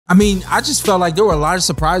I mean, I just felt like there were a lot of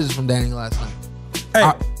surprises from Danny last night.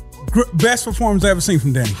 Hey, best performance I ever seen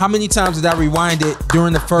from Danny. How many times did I rewind it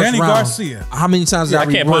during the first round? Danny Garcia. How many times did I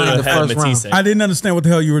rewind the first round? I didn't understand what the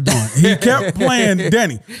hell you were doing. He kept playing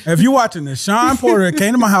Danny. If you're watching this, Shawn Porter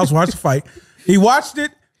came to my house, watched the fight. He watched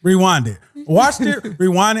it, rewind it. Watched it,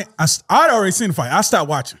 rewind it. I'd already seen the fight. I stopped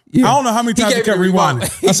watching. Yeah. I don't know how many times he kept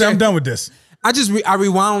rewinding. I said, I'm done with this. I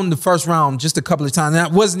rewound the first round just a couple of times.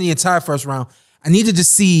 That wasn't the entire first round. I needed to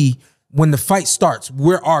see when the fight starts,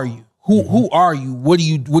 where are you? Who are you? What are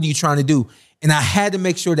you trying to do? And I had to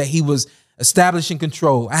make sure that he was establishing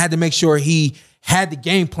control. I had to make sure he had the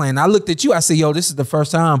game plan. I looked at you. I said, yo, this is the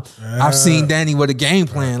first time I've seen Danny with a game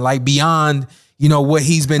plan, like beyond, you know, what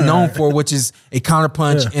he's been known for, which is a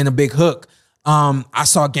counterpunch and a big hook. I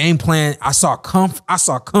saw game plan. I saw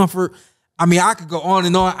comfort. I mean, I could go on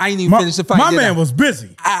and on. I didn't even finish the fight. My man was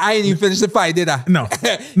busy. I didn't even finish the fight, did I? No.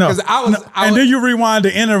 Because and then you rewind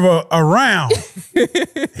the end of a round.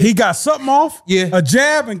 He got something off, a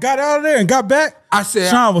jab, and got out of there and got back. I said,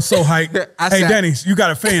 Shawn was so hyped. Hey, Danny, you got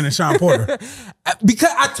a fan in Shawn Porter. Because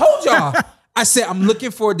I told y'all, I said, I'm looking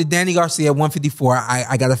forward to Danny Garcia at 154.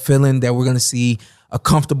 I got a feeling that we're going to see a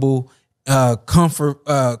comfortable,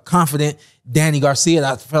 confident Danny Garcia.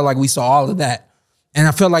 I felt like we saw all of that. And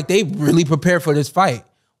I felt like they really prepared for this fight.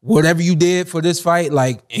 Whatever you did for this fight,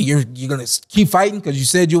 like, and you're gonna keep fighting because you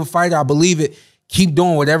said you're a fighter. I believe it. Keep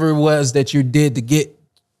doing whatever it was that you did to get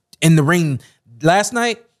in the ring last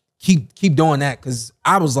night. Keep doing that because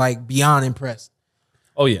I was like beyond impressed.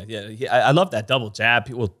 Oh yeah. I love that double jab.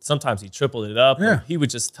 People sometimes he tripled it up. Yeah. He would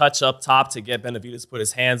just touch up top to get Benavidez to put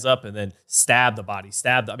his hands up and then stab the body.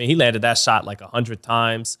 I mean, he landed that shot like 100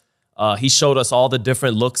 times. He showed us all the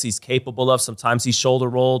different looks he's capable of. Sometimes he shoulder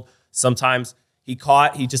rolled. Sometimes he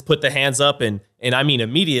caught. He just put the hands up and I mean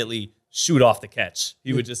immediately shoot off the catch.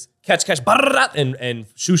 He would just catch, and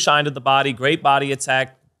shoe shine to the body. Great body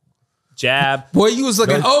attack, jab. Boy, you was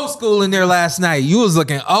looking old school in there last night. You was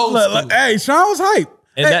looking old school. Hey, Shawn was hype.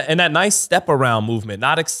 And that nice step around movement,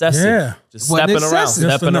 not excessive. Just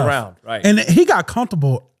stepping around. Right. And he got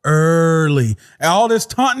comfortable early. And all this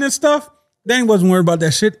taunting and stuff, Danny wasn't worried about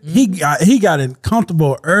that shit. He got it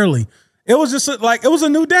comfortable early. It was just like, it was a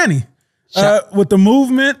new Danny. With the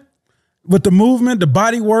movement, the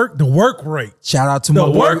body work, the work rate. Shout out to my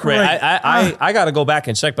work rate. I got to go back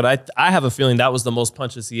and check, but I have a feeling that was the most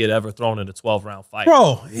punches he had ever thrown in a 12-round fight.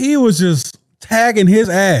 Bro, he was just tagging his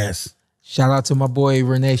ass. Shout out to my boy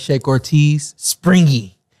Renee Shake Ortiz.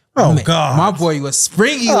 Springy. Oh, God. My boy was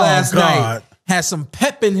springy last night. Had some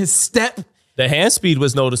pep in his step. The hand speed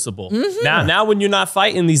was noticeable. Now when you're not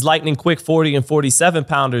fighting these lightning quick 40 and 47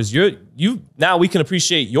 pounders, now we can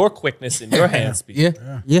appreciate your quickness and your hand speed.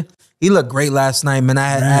 Yeah. He looked great last night, man. I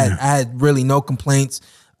had really no complaints.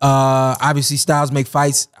 Obviously, styles make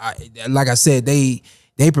fights. Like I said, they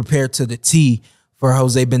prepared to the T for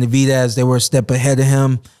Jose Benavidez. They were a step ahead of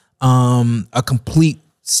him, a complete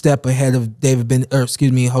step ahead of Jose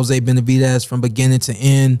Benavidez from beginning to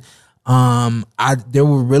end. There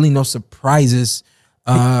were really no surprises.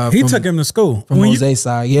 He took him to school from Jose's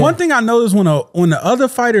side. Yeah. One thing I noticed when the other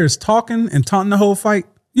fighter is talking and taunting the whole fight,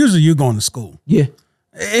 usually you're going to school. Yeah.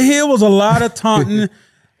 Here was a lot of taunting.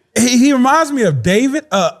 He reminds me of David,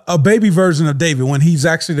 a baby version of David when he's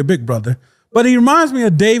actually the big brother. But he reminds me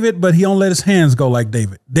of David, but he don't let his hands go like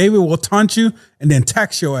David. David will taunt you and then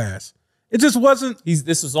tax your ass. It just wasn't.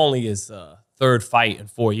 This was only his third fight in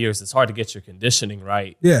 4 years. It's hard to get your conditioning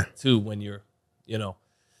right. Yeah. Too when you're,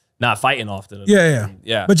 not fighting often.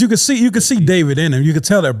 Yeah. But you could see David in him. You could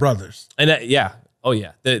tell they're brothers. And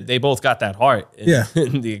they both got that heart.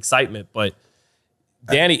 And the excitement. But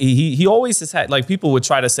Danny, he always has had, like, people would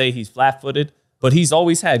try to say he's flat-footed, but he's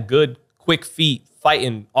always had good, quick feet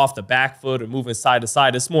fighting off the back foot or moving side to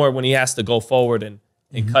side. It's more when he has to go forward and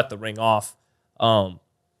cut the ring off. And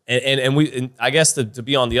I guess to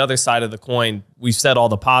be on the other side of the coin, we've said all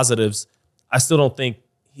the positives. I still don't think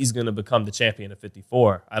he's going to become the champion at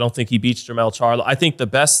 54. I don't think he beats Jermell Charlo. I think the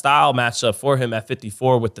best style matchup for him at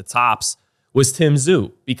 54 with the tops was Tim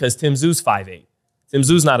Tszyu, because Tim Tszyu's 5'8". Tim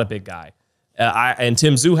Tszyu's not a big guy. And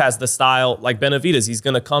Tim Tszyu has the style like Benavidez. He's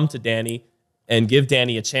going to come to Danny and give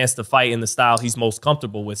Danny a chance to fight in the style he's most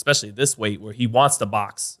comfortable with, especially this weight where he wants to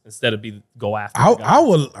box instead of go after.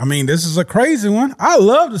 I mean, this is a crazy one. I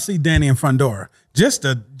love to see Danny in Fundora just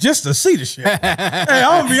to see the shit. Hey,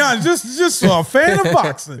 I'm gonna be honest, just so a fan of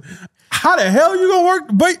boxing. How the hell you gonna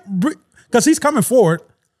work? Because he's coming forward.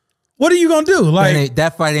 What are you gonna do? Like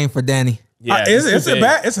that fight ain't for Danny. Yeah, it's a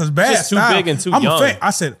bad just too style. big and too I'm young. a fan.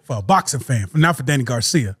 I said for a boxing fan, not for Danny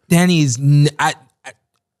Garcia. Danny is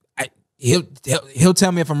He'll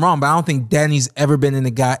tell me if I'm wrong, but I don't think Danny's ever been in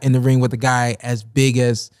the ring with a guy as big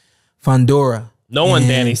as Fundora. No one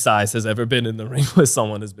Danny's size has ever been in the ring with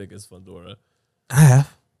someone as big as Fundora. I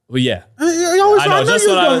have. Well, yeah. I know you was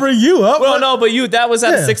going to bring you up. Well, no, but that was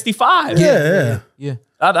at 65. Yeah.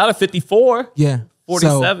 Out of 54. Yeah.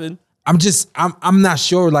 47. So, I'm not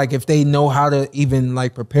sure like if they know how to even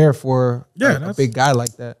like prepare for a big guy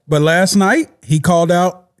like that. But last night he called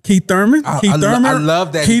out Keith Thurman. I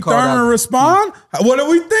love that. Keith Thurman respond. What do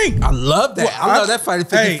we think? I love that. I love that fight at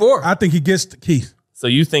 54. I think he gets to Keith. So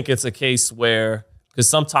you think it's a case where, because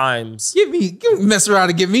sometimes give me mess around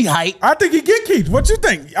and give me height. I think he get Keith. What you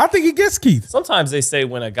think? I think he gets Keith. Sometimes they say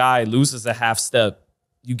when a guy loses a half step,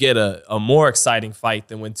 you get a more exciting fight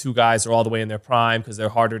than when two guys are all the way in their prime because they're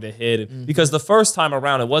harder to hit. Because the first time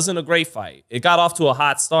around, it wasn't a great fight. It got off to a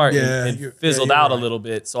hot start and fizzled out a little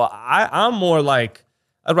bit. So I'm more like,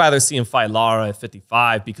 I'd rather see him fight Lara at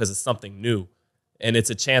 55 because it's something new. And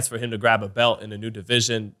it's a chance for him to grab a belt in a new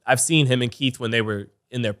division. I've seen him and Keith when they were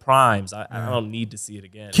in their primes. I don't need to see it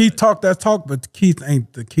again. Keith talked that talk, but Keith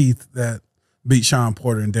ain't the Keith that beat Shawn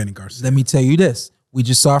Porter and Danny Garcia. Let me tell you this. We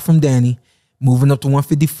just saw from Danny, moving up to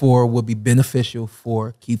 154 will be beneficial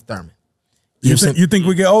for Keith Thurman. You think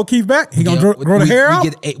we get old Keith back? He gonna grow the hair out?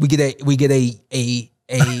 We get a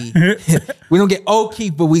we don't get old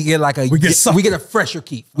Keith, but we get like we get a fresher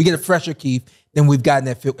Keith. We get a fresher Keith than we've gotten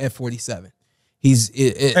at 47.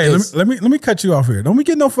 Let me cut you off here. Don't we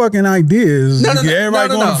get no fucking ideas. Everybody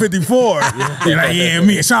going to 54.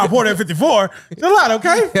 Me and Shawn Porter at 54. It's a lot,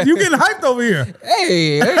 okay? You getting hyped over here.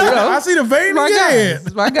 Hey, I see the vein in your head.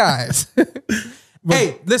 It's my guys.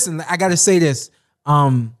 Hey, listen, I got to say this.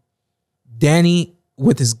 Danny,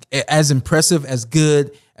 with his as impressive, as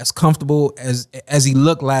good, as comfortable as he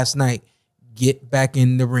looked last night, get back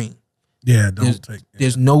in the ring. Yeah,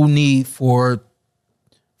 there's no need for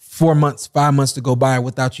 4 months, 5 months to go by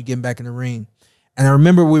without you getting back in the ring. And I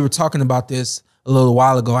remember we were talking about this a little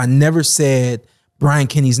while ago. I never said Brian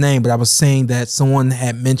Kenny's name, but I was saying that someone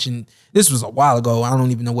had mentioned, this was a while ago. I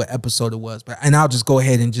don't even know what episode it was, and I'll just go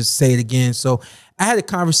ahead and just say it again. So I had a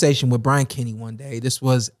conversation with Brian Kenny one day. This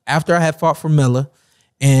was after I had fought for Miller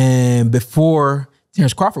and before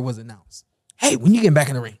Terrence Crawford was announced. Hey, when you getting back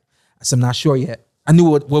in the ring? I said, I'm not sure yet. I knew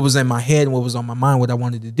what was in my head and what was on my mind, what I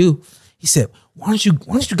wanted to do. He said, why don't you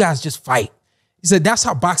guys just fight? He said, that's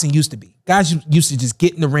how boxing used to be. Guys used to just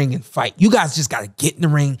get in the ring and fight. You guys just got to get in the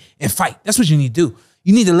ring and fight. That's what you need to do.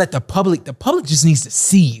 You need to let the public just needs to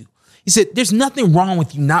see you. He said, there's nothing wrong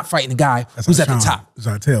with you not fighting a guy who's at the top.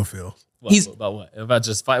 Zartel feel. About what? About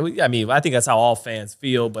just fight? I mean, I think that's how all fans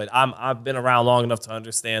feel, but I've been around long enough to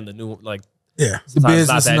understand the new, like, the business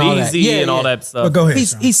not that easy and all that stuff. But go ahead.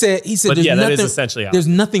 He said that is essentially how there's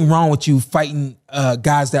nothing wrong with you fighting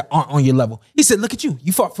guys that aren't on your level. He said, look at you.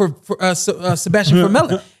 You fought for Sebastian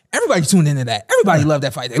Formella. Everybody tuned into that. Everybody loved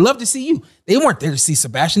that fight. They loved to see you. They weren't there to see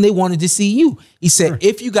Sebastian. They wanted to see you. He said,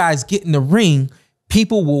 if you guys get in the ring,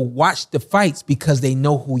 people will watch the fights because they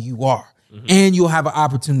know who you are. And you'll have an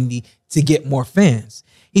opportunity to get more fans.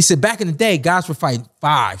 He said, back in the day, guys were fighting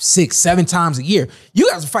 5, 6, 7 times a year. You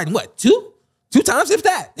guys are fighting what, 2 times, if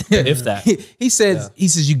that. If that. He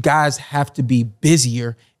says you guys have to be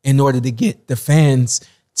busier in order to get the fans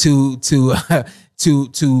to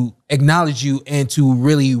acknowledge you and to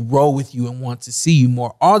really roll with you and want to see you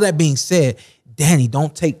more. All that being said, Danny,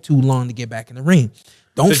 don't take too long to get back in the ring.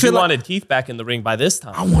 Don't feel you wanted Keith back in the ring by this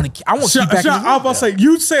time. I want Keith back in the ring. I was about to say,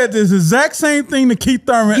 you said this exact same thing to Keith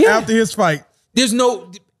Thurman after his fight. There's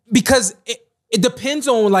no, because it depends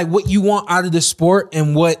on like what you want out of the sport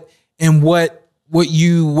and what your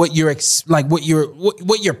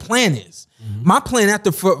plan is. My plan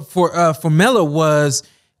after for Miller was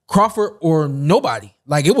Crawford or nobody.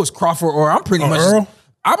 Like it was Crawford or I'm pretty much. Earl?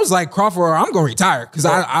 I was like Crawford or I'm gonna retire because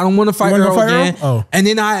I don't want to fight Earl again. Oh. And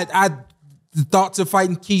then the thoughts of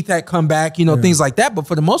fighting Keith had come back, things like that. But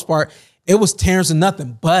for the most part, it was Terrence or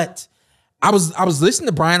nothing. But I was listening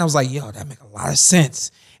to Brian. I was like, yo, that make a lot of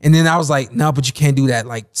sense. And then I was like, no, but you can't do that.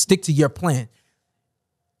 Like, stick to your plan.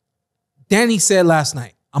 Danny said last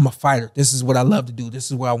night, I'm a fighter. This is what I love to do.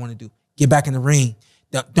 This is what I want to do. Get back in the ring.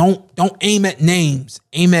 Don't aim at names.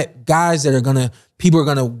 Aim at guys that people are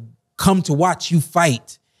gonna come to watch you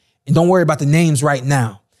fight. And don't worry about the names right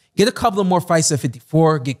now. Get a couple of more fights at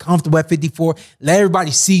 54. Get comfortable at 54. Let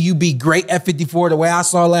everybody see you be great at 54 the way I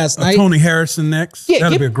saw last night. Tony Harrison next. Yeah,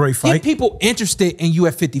 that'll be a great fight. Get people interested in you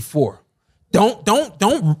at 54. Don't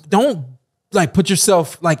like put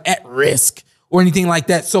yourself like at risk or anything like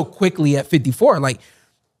that so quickly at 54. Like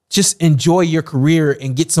just enjoy your career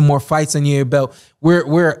and get some more fights under your belt.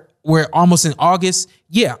 We're we're almost in August.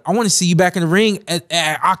 Yeah, I want to see you back in the ring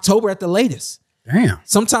at October at the latest. Damn.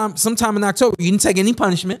 Sometime in October. You didn't take any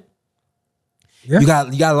punishment. Yeah. You got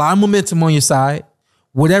a lot of momentum on your side.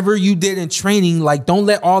 Whatever you did in training, like don't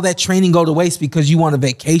let all that training go to waste because you want a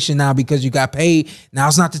vacation now because you got paid. Now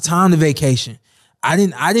it's not the time to vacation. I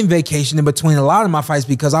didn't vacation in between a lot of my fights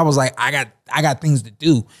because I was like, I got things to do.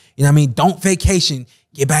 You know what I mean? Don't vacation.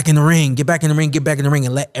 Get back in the ring. Get back in the ring. Get back in the ring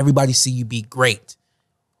and let everybody see you be great.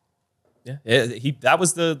 Yeah, that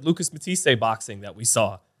was the Lucas Matisse boxing that we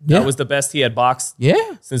saw. Yeah. That was the best he had boxed. Yeah.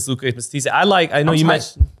 Since Lucas Matisse. I know you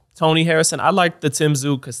mentioned Tony Harrison. I like the Tim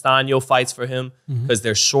Tszyu Castano fights for him because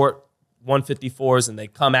they're short 154s and they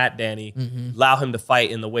come at Danny, allow him to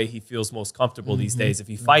fight in the way he feels most comfortable these days. If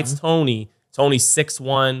he fights Tony's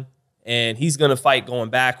 6'1", and he's gonna fight going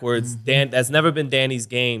backwards. That's never been Danny's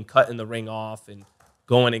game, cutting the ring off and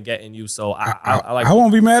going and getting you. So I like. I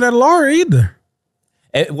won't be mad at Lara either.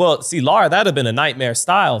 Well, see, Lara, that'd have been a nightmare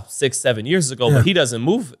style 6-7 years ago, but he doesn't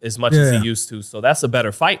move as much as he used to. So that's a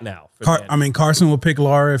better fight now. Carson would pick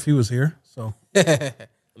Lara if he was here. So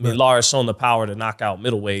Lara's shown the power to knock out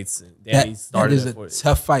middleweights. And Danny started that is a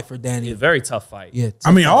tough fight for Danny. A very tough fight. Yeah.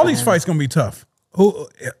 All these fights gonna be tough.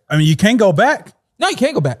 You can't go back. No, you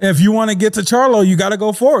can't go back. If you want to get to Charlo, you got to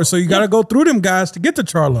go forward. So you got to go through them guys to get to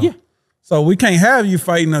Charlo. Yeah. So we can't have you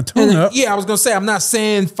fighting a tune-up. Yeah, I was gonna say I'm not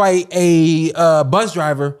saying fight a bus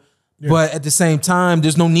driver, but at the same time,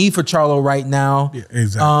 there's no need for Charlo right now. Yeah,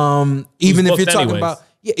 exactly. Even if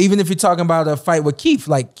you're talking about a fight with Keith,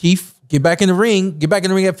 like Keith, get back in the ring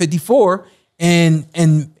at 54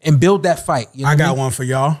 and build that fight. You know I got one for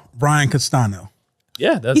y'all, Brian Castano.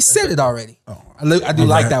 Yeah, he said it already. Oh, I do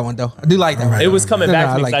like that one though. I do like that one. It was coming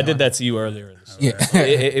back to me. I did that to you earlier in the show. Yeah,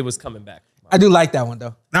 it was coming back. I do like that one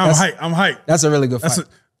though. Now I'm hyped. That's a really good fight.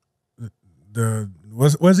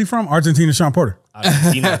 Where's he from? Argentina, Shawn Porter.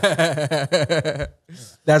 Argentina.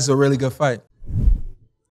 That's a really good fight.